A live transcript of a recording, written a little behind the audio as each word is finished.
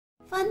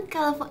fun,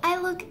 colorful eye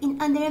look in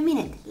under a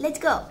minute. Let's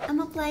go! I'm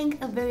applying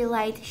a very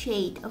light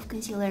shade of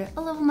concealer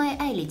all over my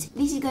eyelids.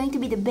 This is going to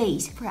be the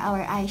base for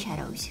our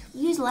eyeshadows.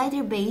 Use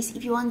lighter base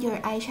if you want your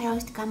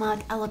eyeshadows to come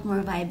out a lot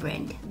more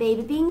vibrant.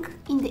 Baby pink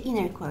in the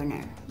inner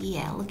corner.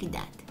 Yeah, look at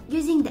that.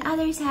 Using the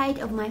other side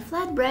of my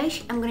flat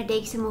brush, I'm gonna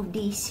take some of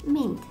this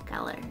mint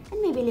color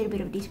and maybe a little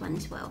bit of this one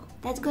as well.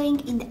 That's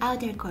going in the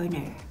outer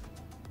corner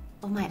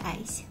of my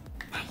eyes.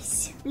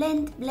 Nice.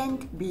 Blend,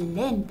 blend,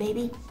 blend,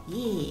 baby.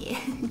 Yeah.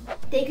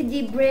 Take a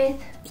deep breath.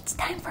 It's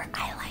time for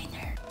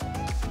eyeliner.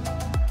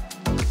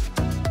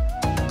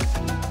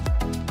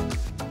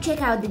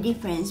 Check out the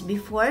difference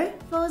before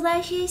false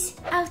lashes,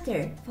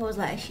 after false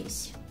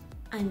lashes.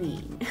 I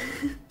mean,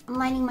 I'm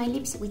lining my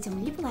lips with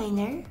some lip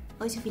liner,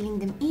 also filling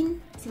them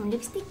in, some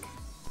lipstick,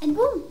 and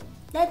boom!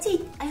 That's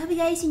it. I hope you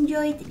guys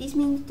enjoyed this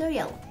mini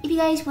tutorial. If you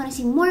guys want to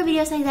see more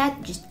videos like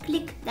that, just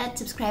click that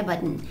subscribe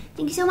button.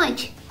 Thank you so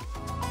much.